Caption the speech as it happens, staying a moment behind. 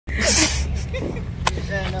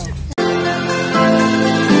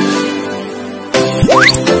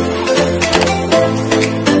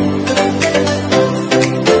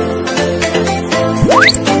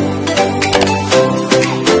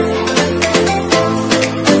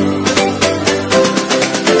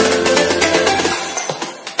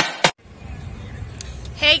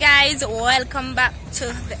guys, welcome back to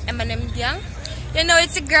the M&M gang. You know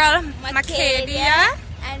it's a girl Mackadia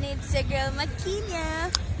and it's a girl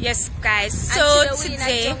Mackadia. Yes guys, so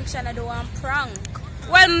today in a junction I do one prank.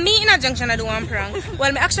 Well, me in a junction I do one prank.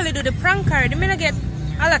 Well, me actually do the prank card. Me not get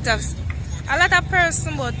a lot of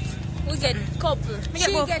person, but we get couple.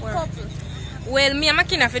 She get couple. Well, me and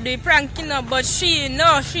Mackadia for do the prank, you know, but she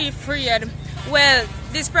afraid. Well,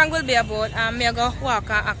 this prank will be about me go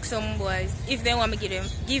walk and ask some boys if they want me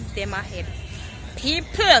give them a head.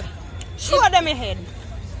 People, show them a head.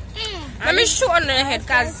 Let me show them a head,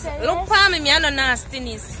 cause look for me and no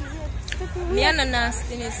nastiness. Me and no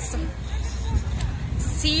nastiness.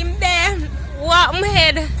 See him there, walk my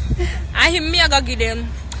head, and him me I go give them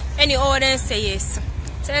any order say yes.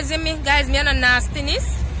 So you see me, guys, me and no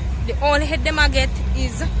nastiness. The only head them I get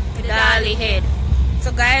is the dolly head.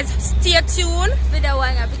 So guys, stay tuned with the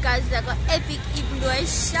one because they got epic even though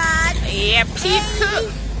it's shot. Yeah,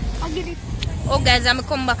 people. I'll get it. Oh guys, I'm gonna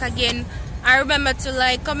come back again. And remember to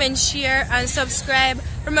like, comment, share and subscribe.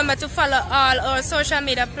 Remember to follow all our social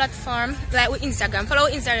media platforms like with Instagram. Follow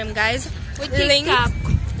Instagram guys. With TikTok.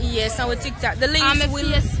 Yes, and with TikTok. The link will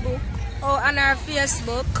Facebook. Oh, on our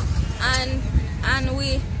Facebook. And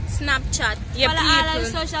we Snapchat. Yeah, follow all our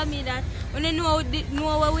social media. When you know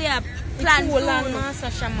where we are. Links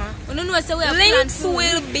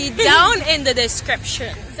will be down in the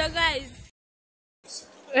description. So guys,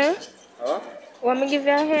 huh? Want me give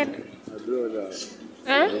you a head? I do that.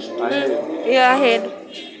 Huh? Yeah, a head.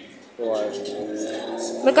 Why?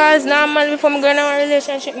 Because normally before I go in a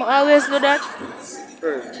relationship, I always do that.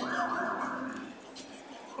 First.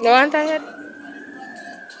 You want a head?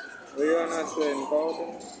 Are you not saying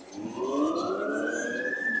powder?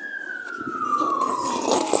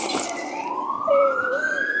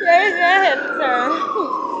 Here's your head, sir.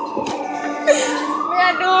 We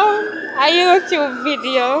are doing a YouTube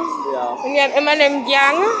video. Yeah. We have M&M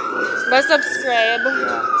gang. But subscribe.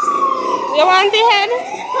 Yeah. You want the head?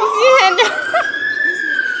 It's the head.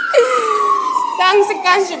 Thanks for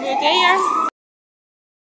contributing here.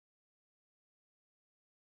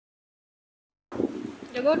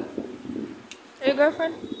 You good? Are your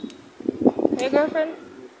girlfriend? Are your girlfriend?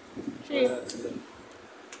 She.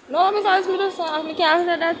 No, because me just I can't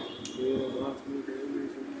answer that.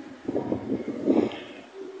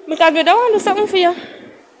 Because we don't want to do something for you.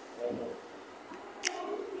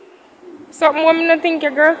 Something women don't think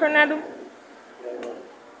your girlfriend I do.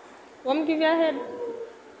 Want me give you a head?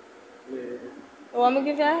 Want me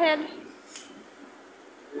give you a head?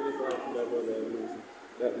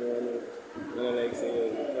 That man, I like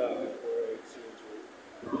saying that before exchange.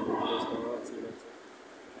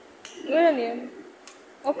 Really?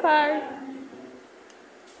 Okay.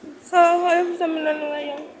 So, how you say me don't know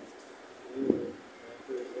you?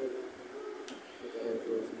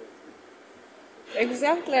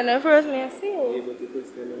 Exactly, and the first me I see you.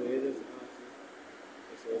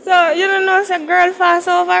 So, you don't know it's a girl fast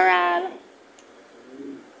overall?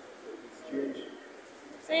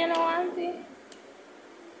 So, you don't want it?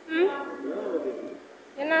 Hmm?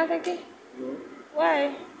 You're not taking? No.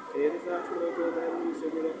 Why?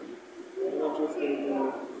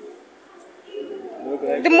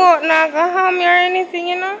 The moat not gonna harm you or anything,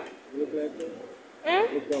 you know? Look like that? Hmm?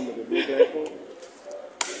 Look like that?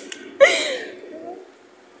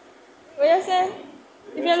 What you say?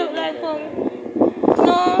 If you look like him?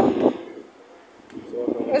 No.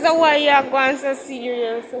 That's why you are going so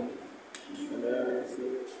serious.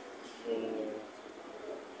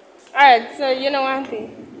 Alright, so you don't want it?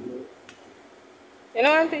 You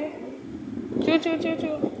don't want it?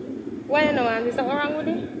 Choo. Why you don't want it? Something wrong with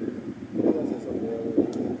it?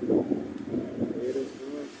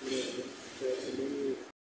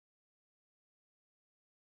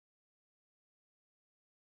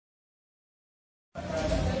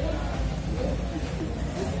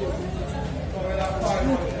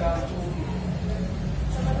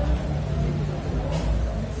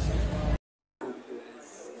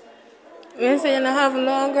 You say you don't have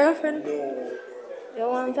no girlfriend? No. You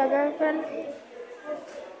want a girlfriend?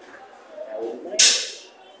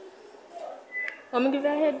 Want me give you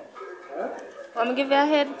a head? Huh? Want me give you a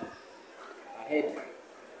head? A head?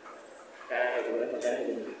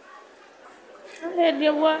 A head,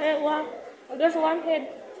 you want it, what? Just one head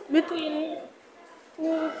between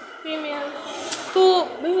two females. Two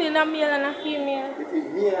between a male and a female.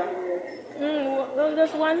 Between me and her?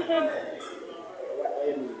 Just one head. What do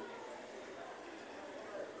you mean?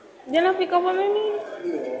 You don't pick up what I mean?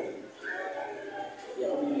 No.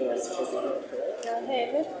 Yeah, specific. A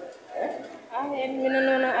head. A head, I don't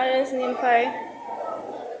know no other name for it.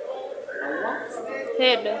 What?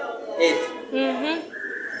 Head. Head. Mm-hmm.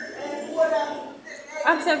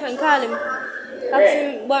 Accept and call him. Ask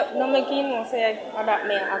him, but don't make him know say or that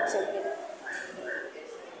may accept him.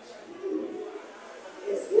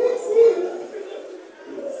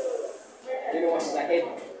 You know what's the head?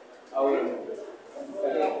 Our head.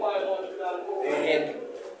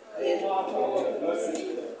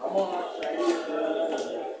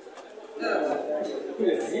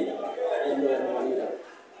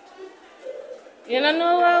 You don't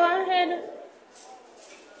know why I want head?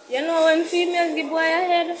 You know when females give boy a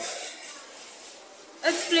head?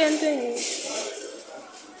 Explain to him.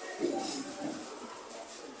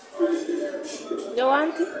 You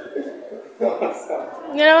want it?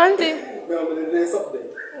 You don't want it? No, but there's something.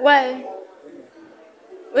 Why?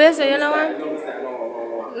 What you say? You don't want it? No.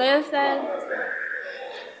 No, you style?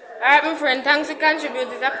 Alright, my friend, thanks for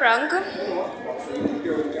contributing. It's a prank.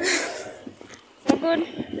 You good?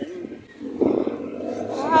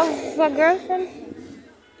 You have a girlfriend?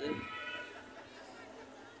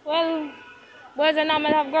 Well, boys are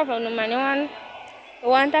normal have girlfriend, no man. You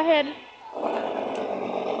want a head?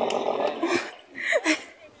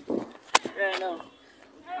 Yeah, no.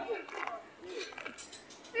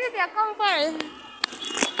 See there, come first.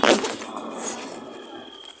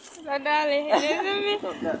 So, darling, listen me.